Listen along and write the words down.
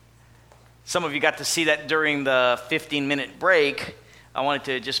Some of you got to see that during the 15-minute break. I wanted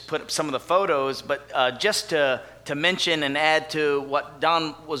to just put up some of the photos, but just to mention and add to what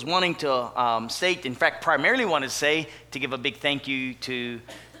Don was wanting to state, in fact, primarily wanted to say, to give a big thank you to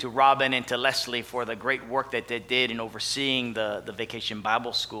Robin and to Leslie for the great work that they did in overseeing the Vacation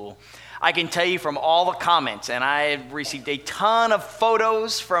Bible School. I can tell you from all the comments, and I received a ton of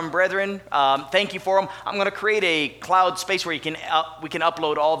photos from brethren. Thank you for them. I'm going to create a cloud space where we can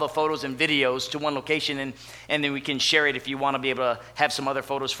upload all the photos and videos to one location, and then we can share it if you want to be able to have some other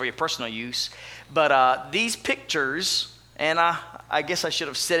photos for your personal use. But these pictures, and I guess I should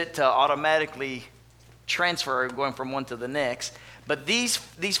have set it to automatically transfer going from one to the next. But these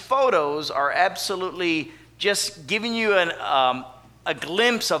photos are absolutely just giving you a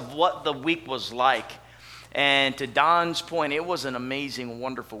glimpse of what the week was like. And to Don's point, it was an amazing,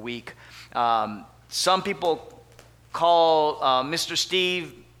 wonderful week. Some people call Mr.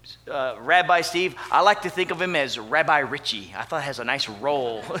 Steve, Rabbi Steve. I like to think of him as Rabbi Richie. I thought it has a nice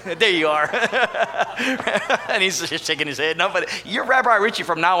roll. There you are. And he's just shaking his head. No, but you're Rabbi Richie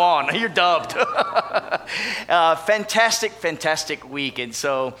from now on. You're dubbed. Fantastic week. And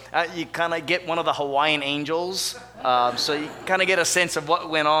so you kind of get one of the Hawaiian angels. So you kind of get a sense of what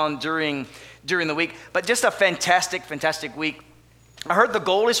went on during the week. But just a fantastic week. I heard the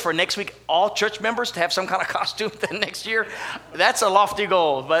goal is for next week, all church members to have some kind of costume then next year. That's a lofty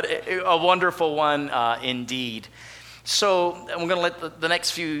goal, but a wonderful one indeed. So we're going to let the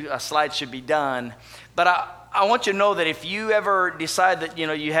next few slides should be done. But I want you to know that if you ever decide that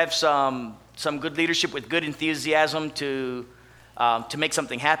you have some good leadership with good enthusiasm to make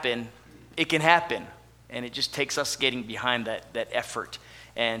something happen, it can happen. And it just takes us getting behind that effort.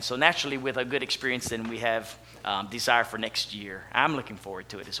 And so naturally, with a good experience, then we have desire for next year. I'm looking forward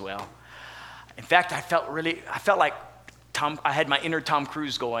to it as well. In fact, I felt like I had my inner Tom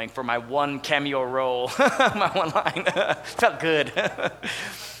Cruise going for my one cameo role, my one line. Felt good.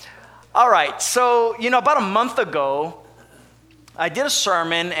 All right, so about a month ago, I did a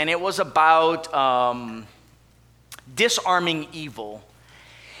sermon, and it was about disarming evil.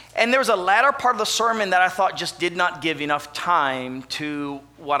 And there was a latter part of the sermon that I thought just did not give enough time to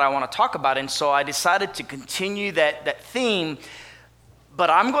what I want to talk about. And so I decided to continue that theme. But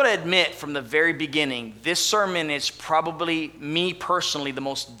I'm going to admit from the very beginning, this sermon is probably, me personally, the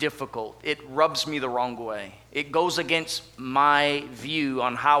most difficult. It rubs me the wrong way. It goes against my view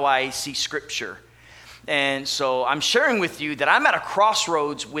on how I see Scripture. And so I'm sharing with you that I'm at a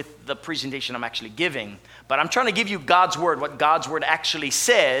crossroads with the presentation I'm actually giving. But I'm trying to give you God's Word, what God's Word actually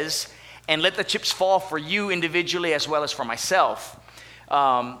says, and let the chips fall for you individually as well as for myself.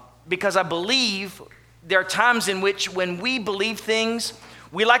 Because I believe there are times in which when we believe things,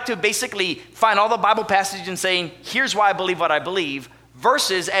 we like to basically find all the Bible passages and saying, here's why I believe what I believe,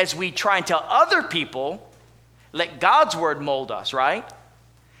 versus as we try and tell other people, let God's Word mold us, right?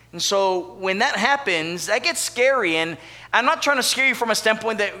 And so when that happens, that gets scary. And I'm not trying to scare you from a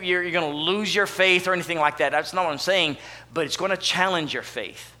standpoint that you're going to lose your faith or anything like that. That's not what I'm saying. But it's going to challenge your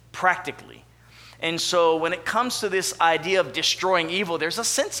faith practically. And so when it comes to this idea of destroying evil, there's a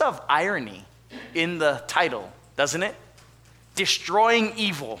sense of irony in the title, doesn't it? Destroying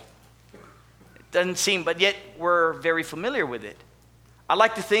evil. It doesn't seem, but yet we're very familiar with it. I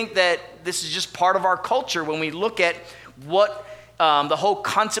like to think that this is just part of our culture when we look at what the whole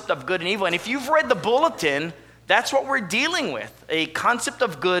concept of good and evil. And if you've read the bulletin, that's what we're dealing with, a concept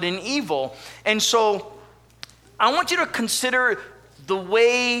of good and evil. And so I want you to consider the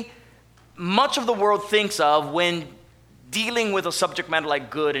way much of the world thinks of when dealing with a subject matter like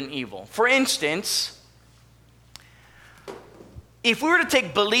good and evil. For instance, if we were to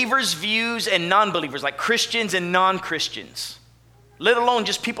take believers' views and non-believers, like Christians and non-Christians, let alone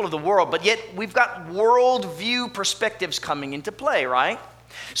just people of the world, but yet we've got worldview perspectives coming into play, right?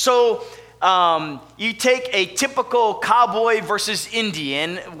 So you take a typical cowboy versus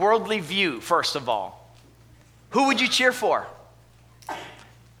Indian worldly view, first of all. Who would you cheer for?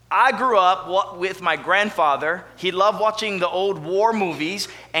 I grew up with my grandfather. He loved watching the old war movies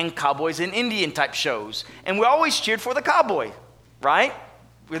and cowboys and Indian type shows. And we always cheered for the cowboy, right?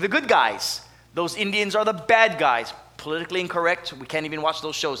 We're the good guys. Those Indians are the bad guys. Politically incorrect. We can't even watch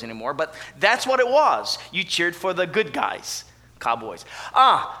those shows anymore. But that's what it was. You cheered for the good guys, cowboys.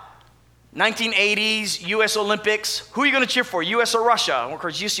 1980s, U.S. Olympics. Who are you going to cheer for, U.S. or Russia? Of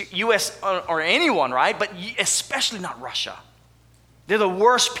course, U.S. or anyone, right? But especially not Russia. They're the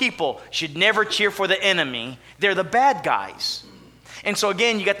worst people. Should never cheer for the enemy. They're the bad guys. And so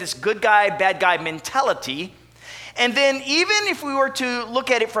again, you got this good guy, bad guy mentality. And then even if we were to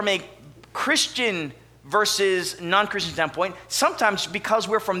look at it from a Christian versus non-Christian standpoint, sometimes because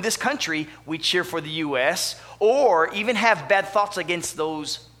we're from this country, we cheer for the U.S. or even have bad thoughts against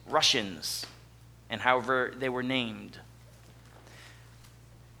those Russians and however they were named.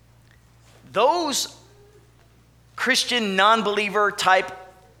 Those Christian non-believer type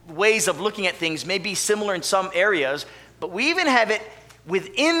ways of looking at things may be similar in some areas, but we even have it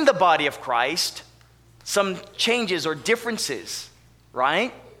within the body of Christ, some changes or differences,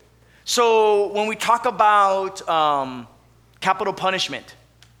 right? So when we talk about capital punishment,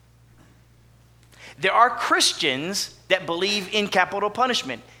 there are Christians that believe in capital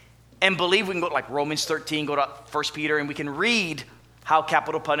punishment and believe we can go to like Romans 13, go to 1 Peter, and we can read how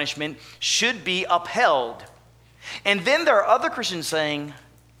capital punishment should be upheld. And then there are other Christians saying,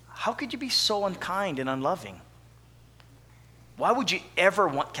 how could you be so unkind and unloving? Why would you ever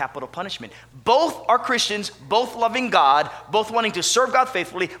want capital punishment? Both are Christians, both loving God, both wanting to serve God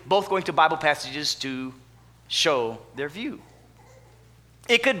faithfully, both going to Bible passages to show their view.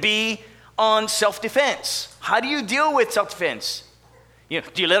 It could be on self-defense. How do you deal with self-defense?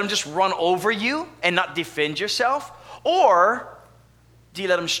 Do you let them just run over you and not defend yourself? Or do you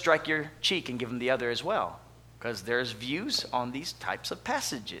let them strike your cheek and give them the other as well? Because there's views on these types of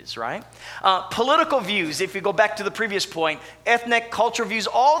passages, right? Political views, if you go back to the previous point, ethnic, cultural views,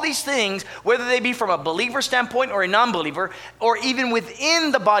 all these things, whether they be from a believer standpoint or a non-believer, or even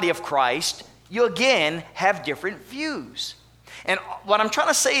within the body of Christ, you again have different views. And what I'm trying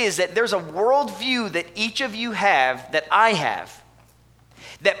to say is that there's a worldview that each of you have, that I have,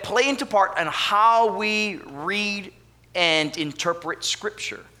 that play into part on how we read and interpret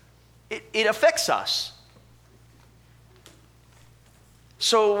Scripture. It affects us.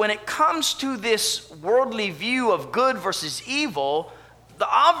 So when it comes to this worldly view of good versus evil, the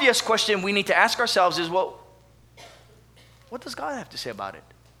obvious question we need to ask ourselves is, well, what does God have to say about it?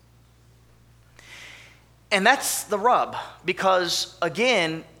 And that's the rub, because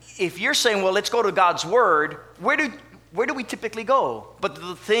again, if you're saying, well, let's go to God's Word, where do we typically go? But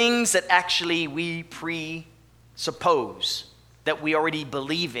the things that actually we presuppose, that we already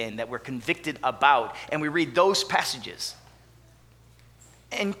believe in, that we're convicted about, and we read those passages.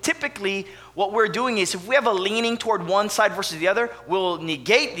 And typically, what we're doing is, if we have a leaning toward one side versus the other, we'll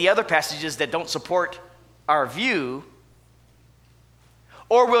negate the other passages that don't support our view,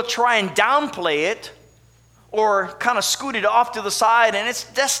 or we'll try and downplay it, or kind of scoot it off to the side, and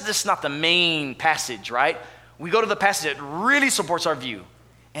that's just not the main passage, right? We go to the passage that really supports our view.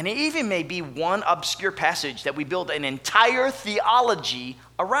 And it even may be one obscure passage that we build an entire theology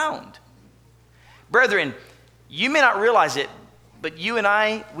around. Brethren, you may not realize it, but you and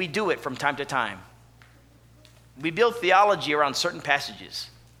I, we do it from time to time. We build theology around certain passages.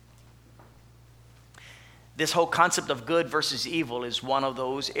 This whole concept of good versus evil is one of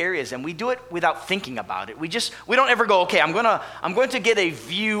those areas, and we do it without thinking about it. We don't ever go, okay, I'm going to get a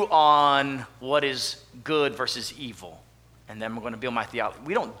view on what is good versus evil, and then I'm going to build my theology.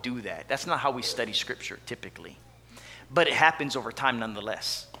 We don't do that. That's not how we study Scripture typically, but it happens over time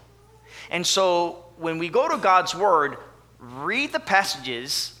nonetheless. And so when we go to God's Word, read the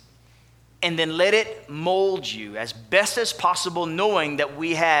passages and then let it mold you as best as possible, knowing that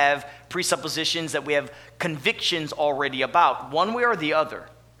we have presuppositions, that we have convictions already about, one way or the other.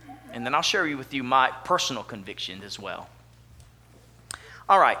 And then I'll share with you my personal convictions as well.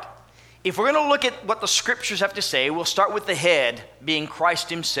 All right. If we're going to look at what the Scriptures have to say, we'll start with the head, being Christ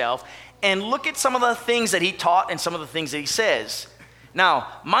himself, and look at some of the things that he taught and some of the things that he says. Now,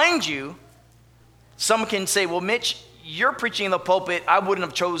 mind you, some can say, well, Mitch, you're preaching in the pulpit, I wouldn't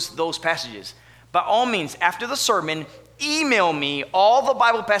have chose those passages. By all means, after the sermon, email me all the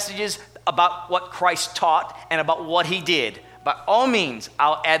Bible passages about what Christ taught and about what he did. By all means,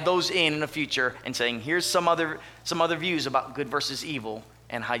 I'll add those in the future and saying, here's some other views about good versus evil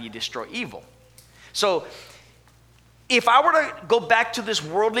and how you destroy evil. So if I were to go back to this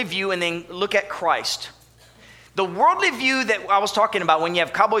worldly view and then look at Christ, the worldly view that I was talking about when you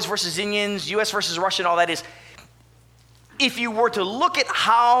have Cowboys versus Indians, U.S. versus Russia and all that is, if you were to look at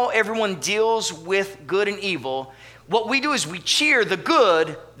how everyone deals with good and evil, what we do is we cheer the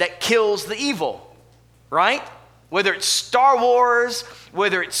good that kills the evil, right? Whether it's Star Wars,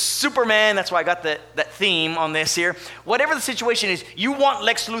 whether it's Superman, that's why I got that theme on this here. Whatever the situation is, you want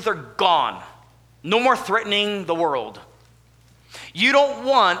Lex Luthor gone. No more threatening the world. You don't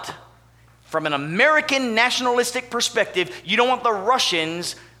want, from an American nationalistic perspective, you don't want the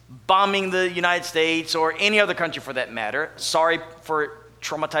Russians bombing the United States or any other country for that matter. Sorry for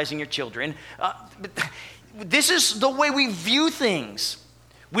traumatizing your children. But this is the way we view things.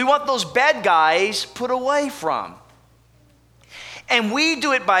 We want those bad guys put away from. And we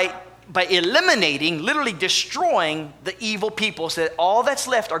do it by by eliminating, literally destroying the evil people so that all that's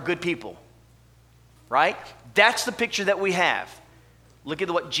left are good people. Right? That's the picture that we have. Look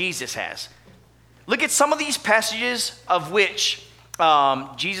at what Jesus has. Look at some of these passages of which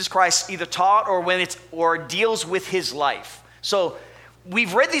Jesus Christ either taught or deals with his life. So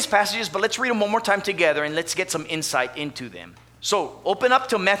we've read these passages, but let's read them one more time together and let's get some insight into them. So open up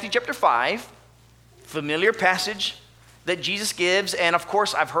to Matthew chapter 5, familiar passage that Jesus gives. And of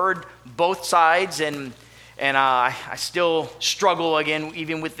course, I've heard both sides, and I still struggle again,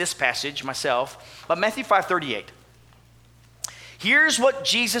 even with this passage myself. But Matthew 5:38. Here's what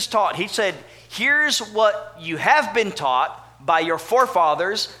Jesus taught. He said, here's what you have been taught by your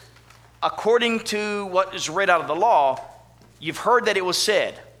forefathers according to what is read out of the law. You've heard that it was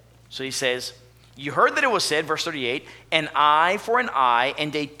said. So he says, you heard that it was said, verse 38, an eye for an eye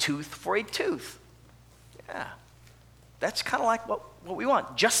and a tooth for a tooth. Yeah, that's kind of like what we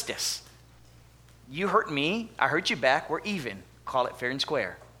want, justice. You hurt me, I hurt you back, we're even. Call it fair and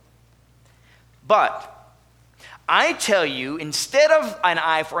square. But I tell you, instead of an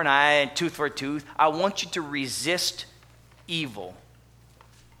eye for an eye and tooth for a tooth, I want you to resist evil.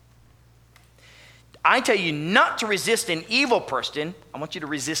 I tell you not to resist an evil person. I want you to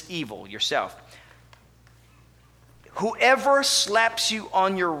resist evil yourself. Whoever slaps you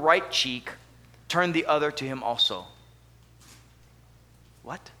on your right cheek, turn the other to him also.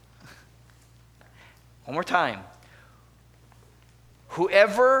 What? One more time.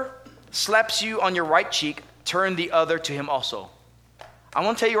 Whoever slaps you on your right cheek, turn the other to him also. I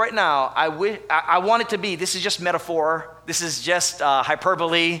want to tell you right now, I want it to be, this is just metaphor. This is just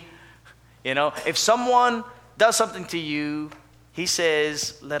hyperbole. You know, if someone does something to you, he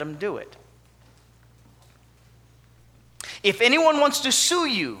says, let him do it. If anyone wants to sue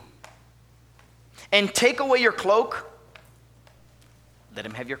you and take away your cloak, let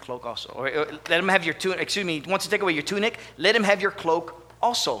him have your cloak also. Or let him have your tunic. Excuse me, wants to take away your tunic, let him have your cloak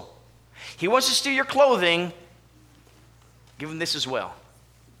also. He wants to steal your clothing, give him this as well.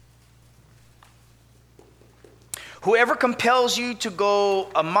 Whoever compels you to go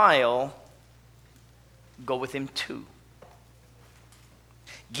a mile, go with him too.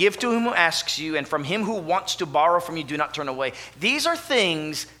 Give to him who asks you, and from him who wants to borrow from you, do not turn away. These are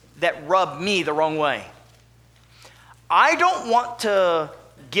things that rub me the wrong way. I don't want to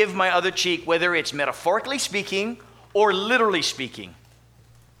give my other cheek, whether it's metaphorically speaking or literally speaking.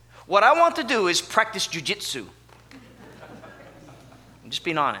 What I want to do is practice jujitsu. I'm just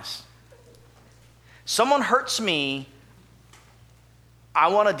being honest. Someone hurts me, I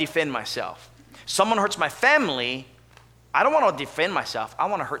want to defend myself. Someone hurts my family, I don't want to defend myself. I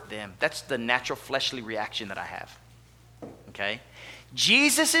want to hurt them. That's the natural fleshly reaction that I have. Okay?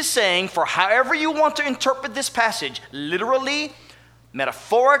 Jesus is saying, for however you want to interpret this passage, literally,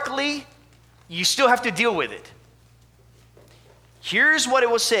 metaphorically, you still have to deal with it. Here's what it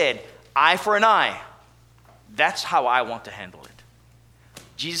was said, eye for an eye. That's how I want to handle it.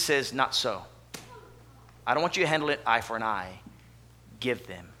 Jesus says, not so. I don't want you to handle it eye for an eye. Give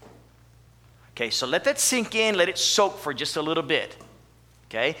them. Okay, so let that sink in, let it soak for just a little bit.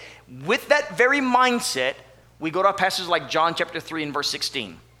 Okay? With that very mindset, we go to a passage like John chapter 3 and verse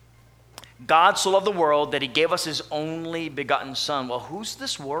 16. God so loved the world that he gave us his only begotten son. Well, who's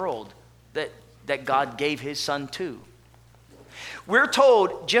this world that God gave his son to? We're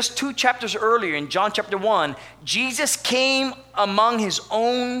told just 2 chapters earlier in John chapter 1, Jesus came among his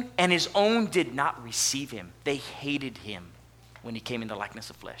own and his own did not receive him. They hated him when he came in the likeness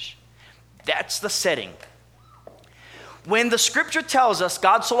of flesh. That's the setting. When the scripture tells us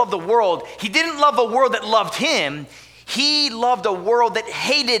God so loved the world, he didn't love a world that loved him. He loved a world that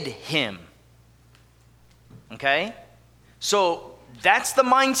hated him. Okay? So that's the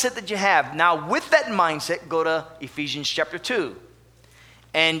mindset that you have. Now with that mindset, go to Ephesians chapter 2.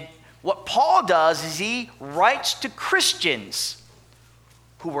 And what Paul does is he writes to Christians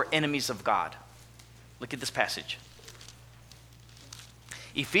who were enemies of God. Look at this passage.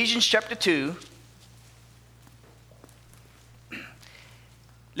 Ephesians chapter 2.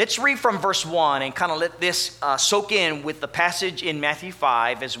 Let's read from verse 1 and kind of let this soak in with the passage in Matthew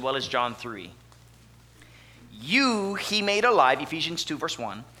 5 as well as John 3. You he made alive, Ephesians 2 verse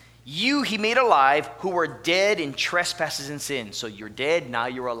 1. You he made alive who were dead in trespasses and sins. So you're dead, now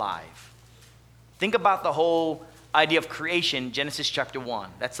you're alive. Think about the whole idea of creation, Genesis chapter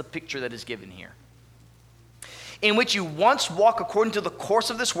 1. That's the picture that is given here. In which you once walked according to the course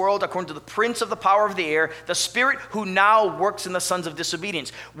of this world, according to the prince of the power of the air, the spirit who now works in the sons of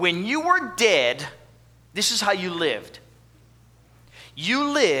disobedience. When you were dead, this is how you lived. You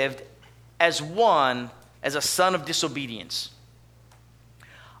lived as a son of disobedience.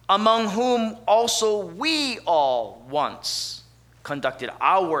 among whom also we all once conducted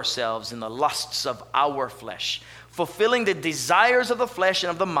ourselves in the lusts of our flesh, fulfilling the desires of the flesh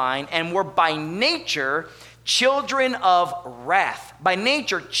and of the mind, and were by nature children of wrath. By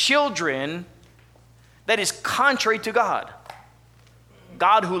nature, children that is contrary to God.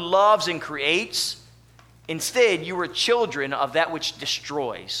 God who loves and creates. Instead, you were children of that which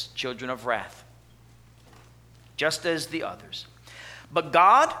destroys, children of wrath, just as the others. But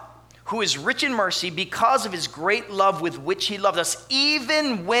God, who is rich in mercy, because of his great love with which he loved us,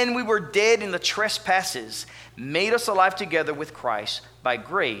 even when we were dead in the trespasses, made us alive together with Christ. By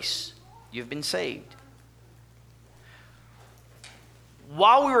grace, you've been saved.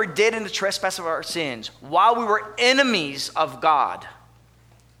 While we were dead in the trespass of our sins, while we were enemies of God,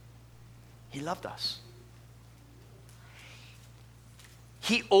 he loved us.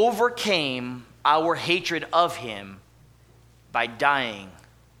 He overcame our hatred of him by dying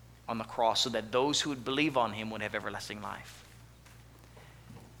on the cross so that those who would believe on him would have everlasting life.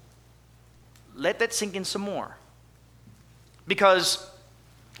 Let that sink in some more. Because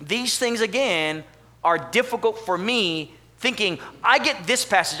these things, again, are difficult for me thinking, I get this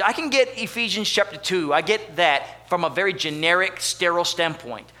passage. I can get Ephesians chapter 2. I get that from a very generic, sterile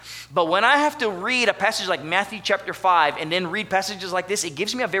standpoint. But when I have to read a passage like Matthew chapter 5 and then read passages like this, it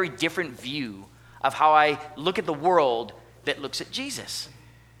gives me a very different view of how I look at the world that looks at Jesus.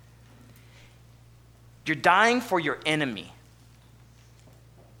 You're dying for your enemy.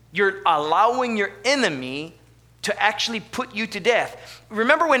 You're allowing your enemy to actually put you to death.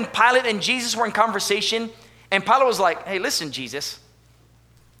 Remember when Pilate and Jesus were in conversation, and Pilate was like, hey, listen, Jesus,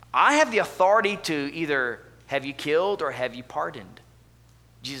 I have the authority to either have you killed or have you pardoned.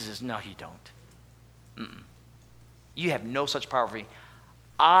 Jesus says, no, you don't. You have no such power for me.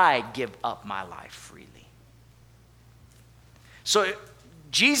 I give up my life freely. So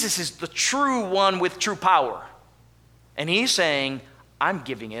Jesus is the true one with true power. And he's saying, I'm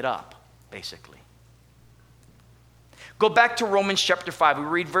giving it up, basically. Go back to Romans chapter 5. We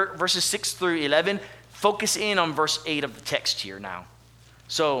read verses 6 through 11. Focus in on verse 8 of the text here now.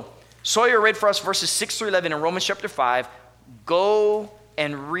 So Sawyer read for us verses 6 through 11 in Romans chapter 5. Go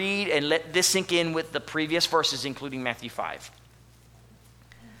and read and let this sink in with the previous verses, including Matthew 5.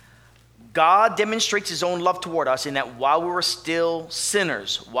 God demonstrates his own love toward us in that while we were still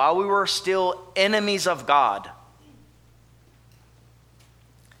sinners, while we were still enemies of God,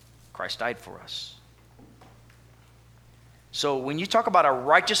 Christ died for us. So when you talk about a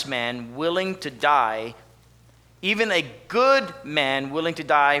righteous man willing to die, even a good man willing to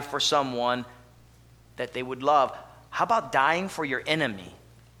die for someone that they would love, how about dying for your enemy?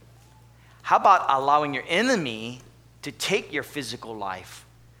 How about allowing your enemy to take your physical life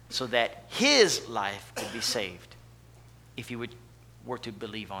so that his life could be saved if you were to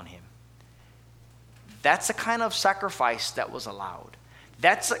believe on him? That's the kind of sacrifice that was allowed.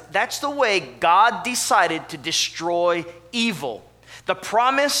 That's the way God decided to destroy evil. The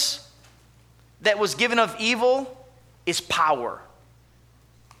promise that was given of evil is power.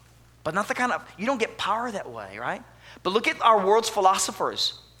 But not the kind of, you don't get power that way, right? But look at our world's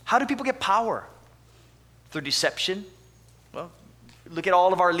philosophers. How do people get power? Through deception. Well, look at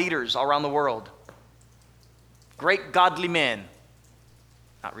all of our leaders around the world. Great godly men.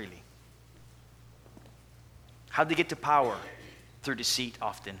 Not really. How did they get to power? Through deceit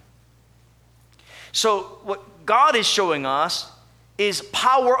often. So what God is showing us is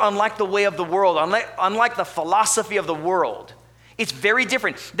power unlike the way of the world, unlike the philosophy of the world. It's very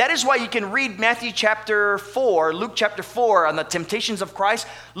different. That is why you can read Matthew chapter 4, Luke chapter 4 on the temptations of Christ.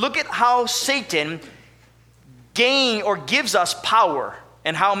 Look at how Satan gives us power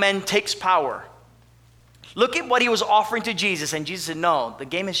and how man takes power. Look at what he was offering to Jesus, and Jesus said, no, the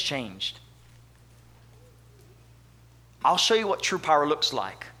game has changed. I'll show you what true power looks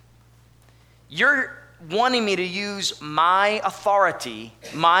like. You're wanting me to use my authority,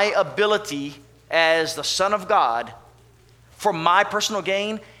 my ability as the Son of God for my personal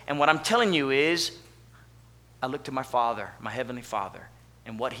gain. And what I'm telling you is, I look to my Father, my Heavenly Father,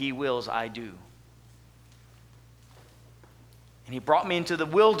 and what he wills I do. And he brought me into the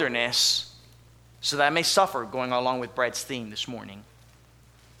wilderness so that I may suffer, going along with Brad's theme this morning.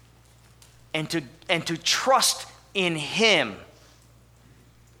 And to trust in him.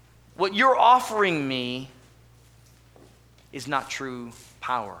 What you're offering me is not true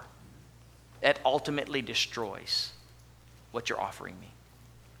power. That ultimately destroys what you're offering me.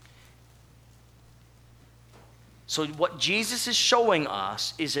 So what Jesus is showing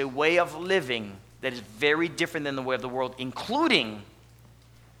us is a way of living that is very different than the way of the world, including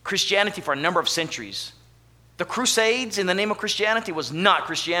Christianity for a number of centuries. The Crusades in the name of Christianity was not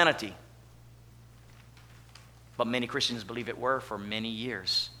Christianity. But many Christians believe it were for many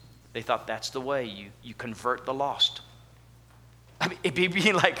years. They thought that's the way you convert the lost. I mean, it'd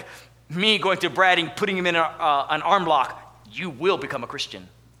be like me going to Brad and putting him in an arm lock. You will become a Christian.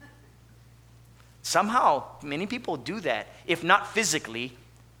 Somehow, many people do that, if not physically,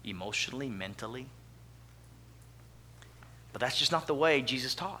 emotionally, mentally. But that's just not the way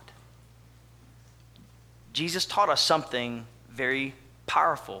Jesus taught. Jesus taught us something very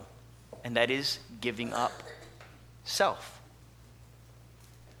powerful, and that is giving up self.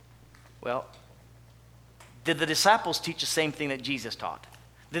 Well, did the disciples teach the same thing that Jesus taught?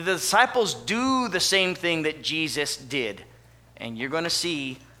 Did the disciples do the same thing that Jesus did? And you're going to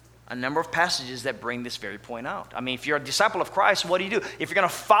see a number of passages that bring this very point out. I mean, if you're a disciple of Christ, what do you do? If you're going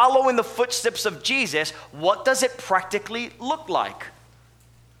to follow in the footsteps of Jesus, what does it practically look like?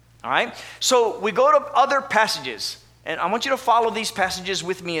 All right? So we go to other passages, and I want you to follow these passages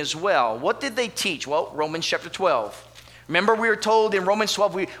with me as well. What did they teach? Well, Romans chapter 12. Remember, we were told in Romans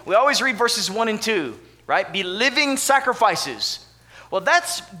 12, we always read verses 1 and 2, right? Be living sacrifices. Well,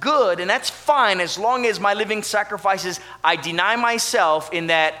 that's good and that's fine as long as my living sacrifices, I deny myself in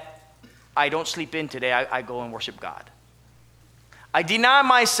that I don't sleep in today, I go and worship God. I deny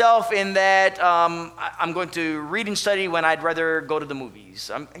myself in that I'm going to read and study when I'd rather go to the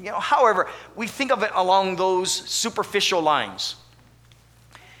movies. However, we think of it along those superficial lines.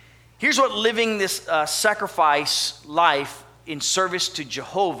 Here's what living this sacrifice life in service to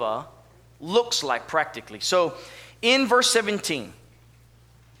Jehovah looks like practically. So in verse 17,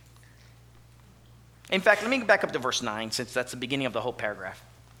 in fact, let me back up to verse 9 since that's the beginning of the whole paragraph.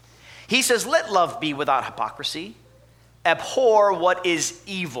 He says, let love be without hypocrisy. Abhor what is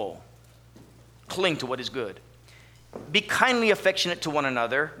evil. Cling to what is good. Be kindly affectionate to one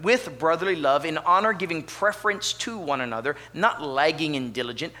another with brotherly love, in honor giving preference to one another, not lagging and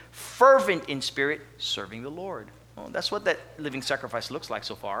diligent, fervent in spirit, serving the Lord. Well, that's what that living sacrifice looks like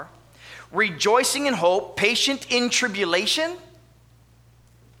so far. Rejoicing in hope, patient in tribulation,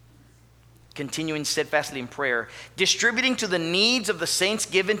 continuing steadfastly in prayer, distributing to the needs of the saints,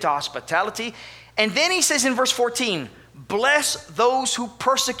 given to hospitality. And then he says in verse 14, bless those who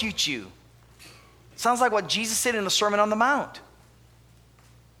persecute you. Sounds like what Jesus said in the Sermon on the Mount.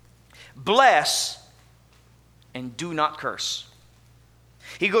 Bless and do not curse.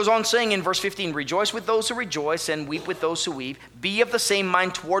 He goes on saying in verse 15, rejoice with those who rejoice and weep with those who weep. Be of the same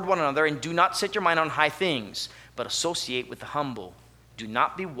mind toward one another, and do not set your mind on high things, but associate with the humble. Do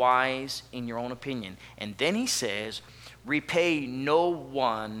not be wise in your own opinion. And then he says, repay no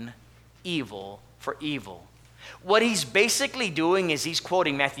one evil for evil. What he's basically doing is he's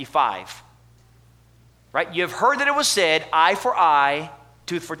quoting Matthew 5. Right? You've heard that it was said, eye for eye,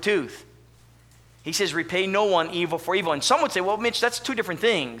 tooth for tooth. He says, repay no one evil for evil. And some would say, well, Mitch, that's two different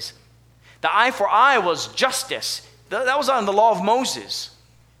things. The eye for eye was justice. That was on the law of Moses.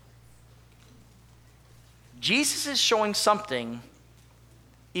 Jesus is showing something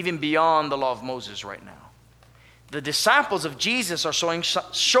even beyond the law of Moses right now. The disciples of Jesus are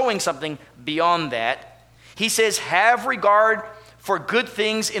showing something beyond that. He says, have regard for good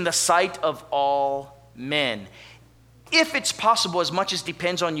things in the sight of all men. If it's possible, as much as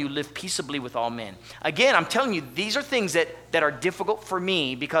depends on you, live peaceably with all men. Again, I'm telling you, these are things that are difficult for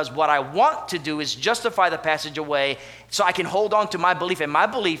me, because what I want to do is justify the passage away so I can hold on to my belief. And my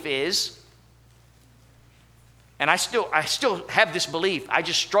belief is, and I still have this belief, I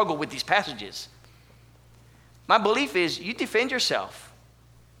just struggle with these passages. My belief is you defend yourself.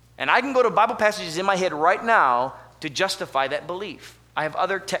 And I can go to Bible passages in my head right now to justify that belief. I have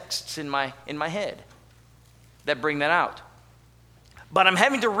other texts in my head that bring that out. But I'm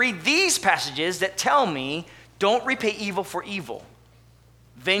having to read these passages that tell me, don't repay evil for evil.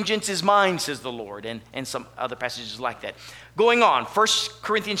 Vengeance is mine, says the Lord, and some other passages like that. Going on, 1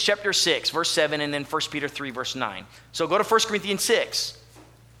 Corinthians chapter 6, verse 7, and then 1 Peter 3, verse 9. So go to 1 Corinthians 6.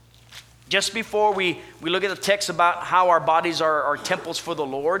 Just before we look at the text about how our bodies are temples for the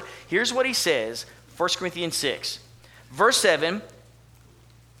Lord, here's what he says, 1 Corinthians 6. Verse 7,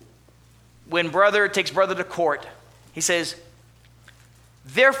 when brother takes brother to court, he says,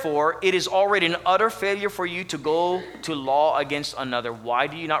 therefore, it is already an utter failure for you to go to law against another. Why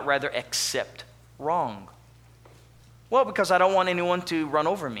do you not rather accept wrong? Well, because I don't want anyone to run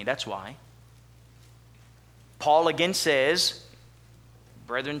over me. That's why. Paul again says,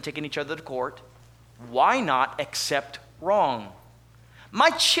 brethren taking each other to court, why not accept wrong?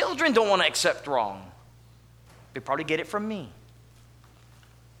 My children don't want to accept wrong. They probably get it from me.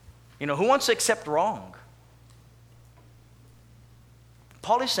 You know, who wants to accept wrong?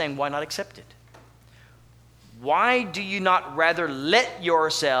 Paul is saying, why not accept it? Why do you not rather let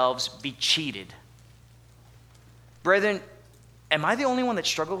yourselves be cheated? Brethren, am I the only one that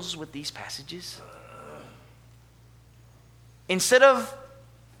struggles with these passages? Instead of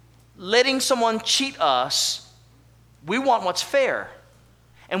letting someone cheat us, we want what's fair.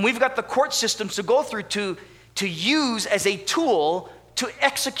 And we've got the court systems to go through to use as a tool to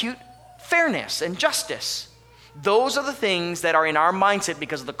execute fairness and justice. Those are the things that are in our mindset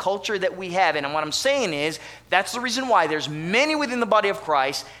because of the culture that we have. And what I'm saying is, that's the reason why there's many within the body of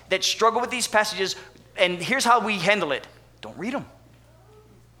Christ that struggle with these passages. And here's how we handle it. Don't read them.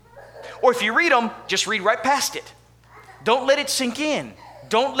 Or if you read them, just read right past it. Don't let it sink in.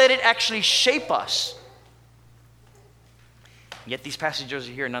 Don't let it actually shape us. Yet these passages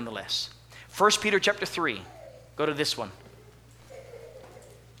are here nonetheless. 1 Peter chapter 3. Go to this one.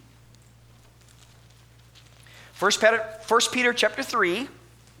 1 Peter chapter 3,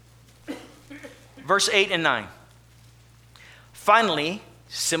 verse 8 and 9. Finally,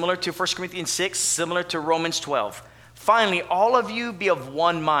 similar to 1 Corinthians 6, similar to Romans 12. Finally, all of you be of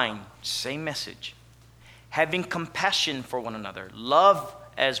one mind. Same message. Having compassion for one another. Love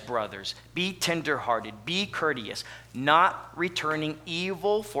as brothers. Be tenderhearted. Be courteous. Not returning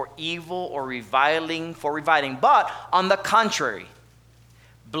evil for evil or reviling for reviling. But on the contrary,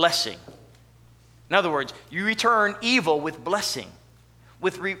 blessing. In other words, you return evil with blessing.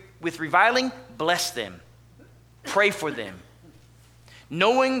 With reviling, bless them. Pray for them.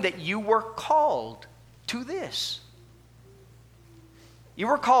 Knowing that you were called to this. You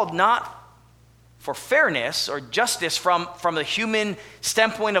were called not for fairness or justice from the human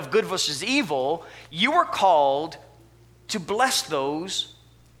standpoint of good versus evil. You were called to bless those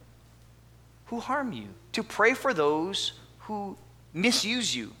who harm you. To pray for those who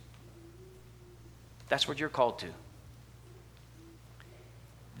misuse you. That's what you're called to.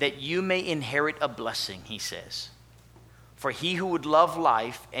 That you may inherit a blessing, he says. For he who would love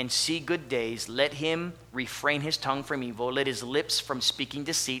life and see good days, let him refrain his tongue from evil, let his lips from speaking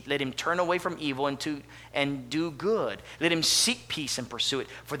deceit, let him turn away from evil and do good. Let him seek peace and pursue it.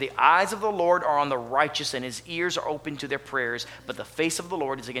 For the eyes of the Lord are on the righteous, and his ears are open to their prayers, but the face of the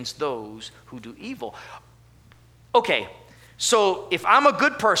Lord is against those who do evil. Okay, so if I'm a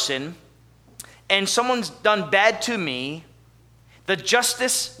good person, and someone's done bad to me, the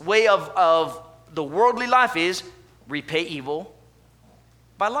justice way of the worldly life is repay evil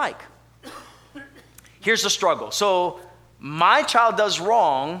by like. Here's the struggle. So my child does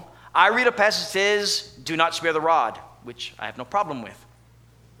wrong. I read a passage that says, do not spare the rod, which I have no problem with.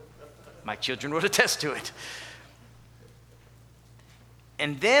 My children would attest to it.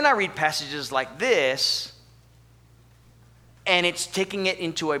 And then I read passages like this, and it's taking it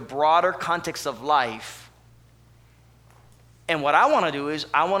into a broader context of life. And what I want to do is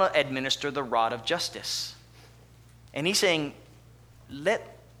I want to administer the rod of justice. And he's saying,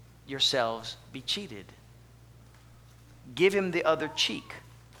 let yourselves be cheated. Give him the other cheek.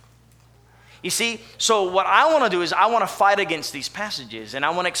 You see, so what I want to do is I want to fight against these passages, and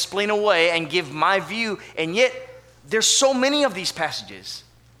I want to explain away and give my view. And yet, there's so many of these passages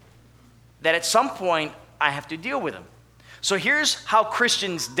that at some point I have to deal with them. So here's how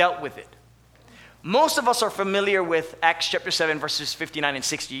Christians dealt with it. Most of us are familiar with Acts chapter 7, verses 59 and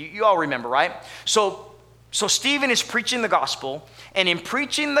 60. You all remember, right? So Stephen is preaching the gospel, and in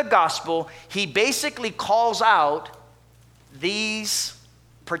preaching the gospel, he basically calls out these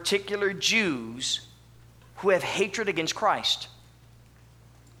particular Jews who have hatred against Christ.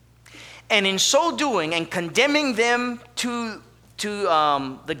 And in so doing and condemning them to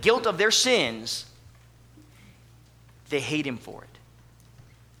the guilt of their sins, they hate him for it.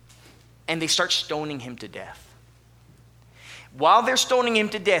 And they start stoning him to death. While they're stoning him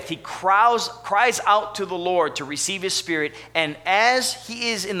to death, he cries out to the Lord to receive his spirit. And as he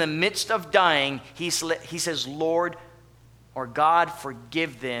is in the midst of dying, he says, Lord, or God,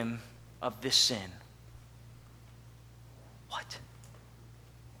 forgive them of this sin. What?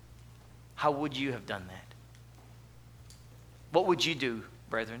 How would you have done that? What would you do,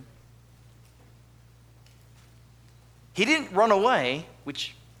 brethren? He didn't run away,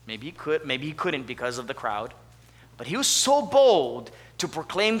 which maybe he could, maybe he couldn't because of the crowd. But he was so bold to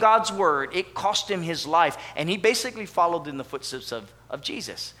proclaim God's word, it cost him his life. And he basically followed in the footsteps of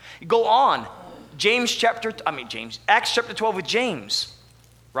Jesus. Go on. Acts chapter 12 with James,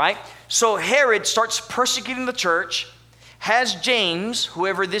 right? So Herod starts persecuting the church, has James,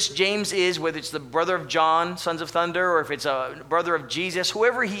 whoever this James is, whether it's the brother of John, sons of thunder, or if it's a brother of Jesus,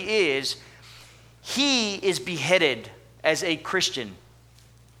 whoever he is beheaded as a Christian.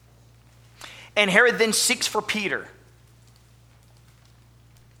 And Herod then seeks for Peter.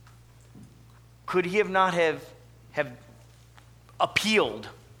 Could he have not have have appealed?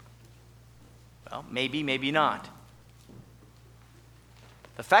 Well, maybe, maybe not.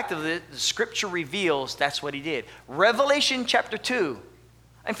 The fact of the Scripture reveals that's what he did. Revelation chapter 2.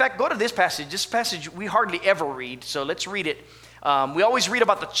 In fact, go to this passage. This passage we hardly ever read, so let's read it. We always read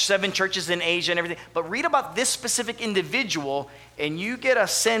about the 7 churches in Asia and everything, but read about this specific individual, and you get a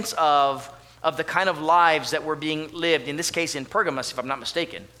sense of the kind of lives that were being lived, in this case in Pergamos, if I'm not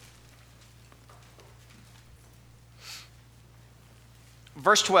mistaken.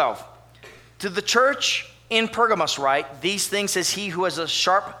 Verse 12. To the church in Pergamos write, these things says he who has a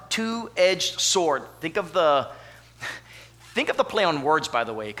sharp two-edged sword. Think of the play on words, by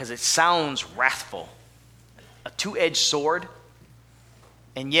the way, because it sounds wrathful. A two-edged sword.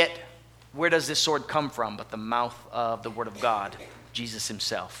 And yet, where does this sword come from but the mouth of the Word of God, Jesus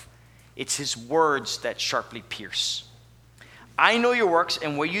himself? It's his words that sharply pierce. I know your works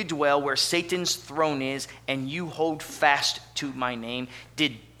and where you dwell, where Satan's throne is, and you hold fast to my name.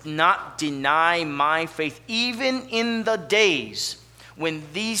 Did not deny my faith, even in the days when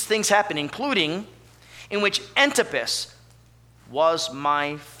these things happened, including in which Antipas was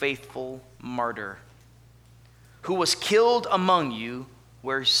my faithful martyr, who was killed among you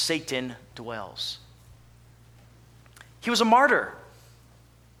where Satan dwells. He was a martyr.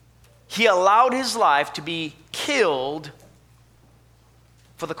 He allowed his life to be killed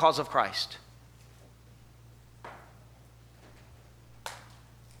for the cause of Christ.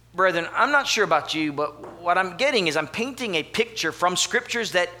 Brethren, I'm not sure about you, but what I'm getting is I'm painting a picture from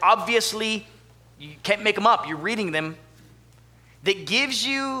scriptures that obviously you can't make them up. You're reading them. That gives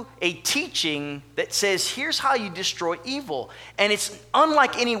you a teaching that says, here's how you destroy evil. And it's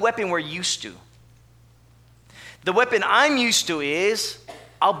unlike any weapon we're used to. The weapon I'm used to is,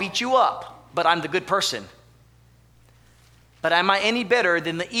 I'll beat you up, but I'm the good person. But am I any better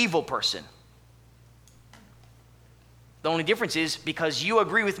than the evil person? The only difference is, because you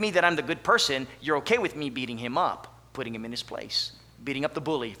agree with me that I'm the good person, you're okay with me beating him up, putting him in his place, beating up the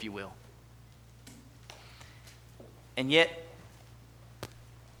bully, if you will. And yet,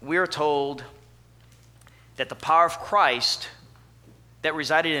 we are told that the power of Christ that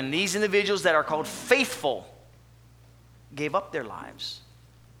resided in these individuals that are called faithful gave up their lives.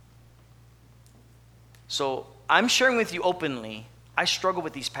 So I'm sharing with you openly, I struggle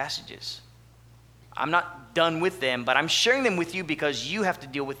with these passages. I'm not done with them, but I'm sharing them with you because you have to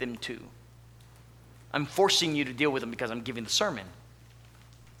deal with them too. I'm forcing you to deal with them because I'm giving the sermon.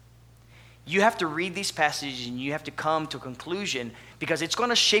 You have to read these passages and you have to come to a conclusion, because it's going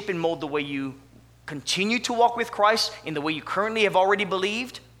to shape and mold the way you continue to walk with Christ in the way you currently have already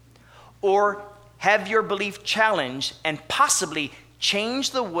believed, or have your belief challenged and possibly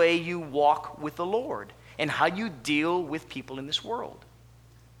change the way you walk with the Lord and how you deal with people in this world.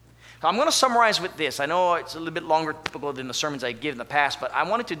 So I'm going to summarize with this. I know it's a little bit longer typical than the sermons I give in the past, but I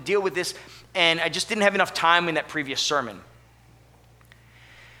wanted to deal with this, and I just didn't have enough time in that previous sermon.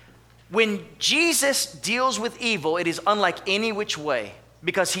 When Jesus deals with evil, it is unlike any which way,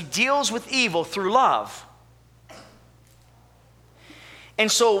 because he deals with evil through love.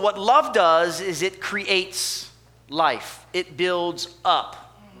 And so what love does is it creates life. It builds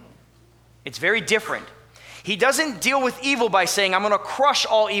up. It's very different. He doesn't deal with evil by saying, I'm going to crush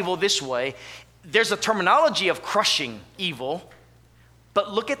all evil this way. There's a terminology of crushing evil,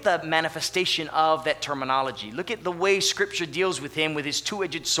 but look at the manifestation of that terminology. Look at the way Scripture deals with him with his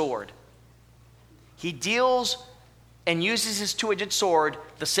two-edged sword. He deals and uses his two-edged sword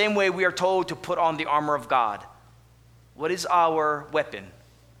the same way we are told to put on the armor of God. What is our weapon?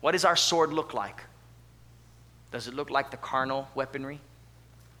 What does our sword look like? Does it look like the carnal weaponry?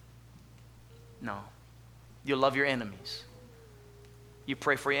 No. You love your enemies. You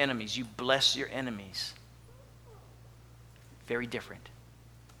pray for your enemies. You bless your enemies. Very different.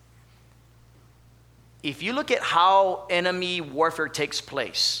 If you look at how enemy warfare takes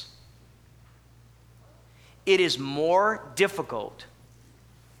place, it is more difficult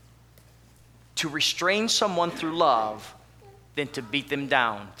to restrain someone through love than to beat them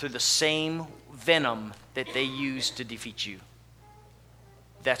down through the same venom that they use to defeat you.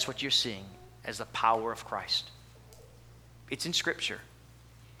 That's what you're seeing as the power of Christ. It's in Scripture.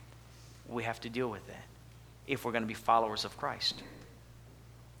 We have to deal with that if we're going to be followers of Christ.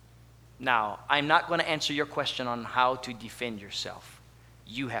 Now, I'm not going to answer your question on how to defend yourself.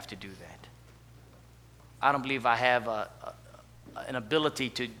 You have to do that. I don't believe I have an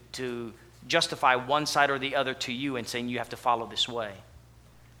ability to justify one side or the other to you and saying you have to follow this way.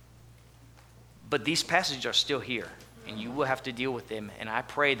 But these passages are still here, and you will have to deal with them, and I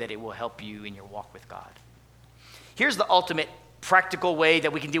pray that it will help you in your walk with God. Here's the ultimate practical way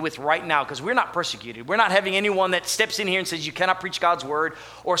that we can deal with right now, because we're not persecuted. We're not having anyone that steps in here and says you cannot preach God's word,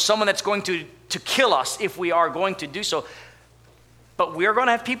 or someone that's going to kill us if we are going to do so. But we're going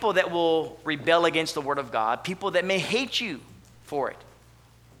to have people that will rebel against the word of God, people that may hate you for it.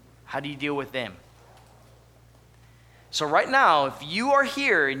 How do you deal with them? So right now, if you are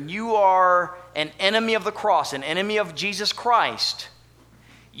here and you are an enemy of the cross, an enemy of Jesus Christ,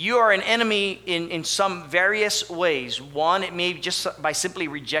 you are an enemy in some various ways. One, it may be just by simply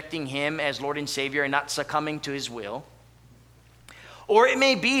rejecting him as Lord and Savior and not succumbing to his will. Or it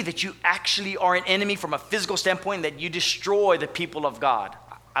may be that you actually are an enemy from a physical standpoint, that you destroy the people of God.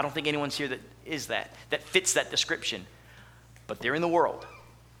 I don't think anyone's here that fits that description. But they're in the world.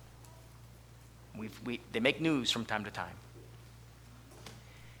 They make news from time to time.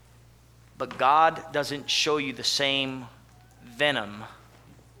 But God doesn't show you the same venom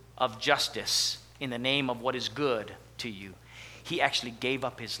of justice in the name of what is good to you. He actually gave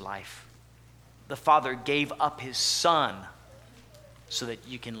up his life. The Father gave up his Son so that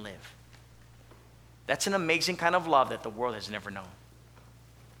you can live. That's an amazing kind of love that the world has never known.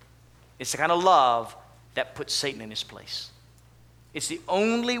 It's the kind of love that puts Satan in his place. It's the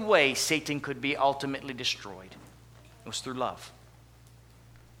only way Satan could be ultimately destroyed. It was through love.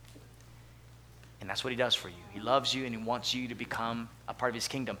 And that's what he does for you. He loves you and he wants you to become a part of his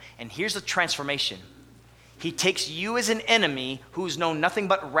kingdom. And here's the transformation. He takes you as an enemy who's known nothing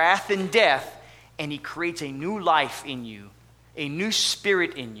but wrath and death, and he creates a new life in you, a new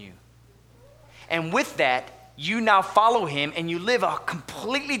spirit in you. And with that, you now follow him and you live a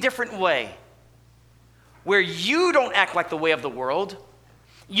completely different way, where you don't act like the way of the world.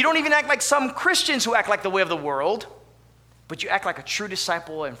 You don't even act like some Christians who act like the way of the world, but you act like a true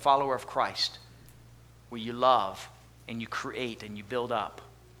disciple and follower of Christ, where you love and you create and you build up.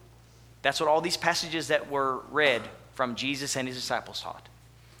 That's what all these passages that were read from Jesus and his disciples taught.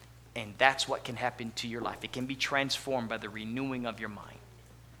 And that's what can happen to your life. It can be transformed by the renewing of your mind.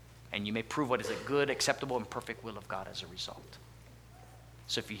 And you may prove what is a good, acceptable, and perfect will of God as a result.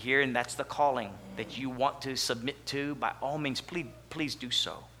 So if you're here and that's the calling that you want to submit to, by all means, please do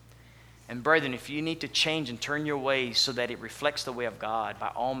so. And brethren, if you need to change and turn your ways so that it reflects the way of God, by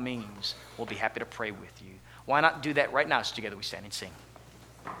all means, we'll be happy to pray with you. Why not do that right now as together we stand and sing?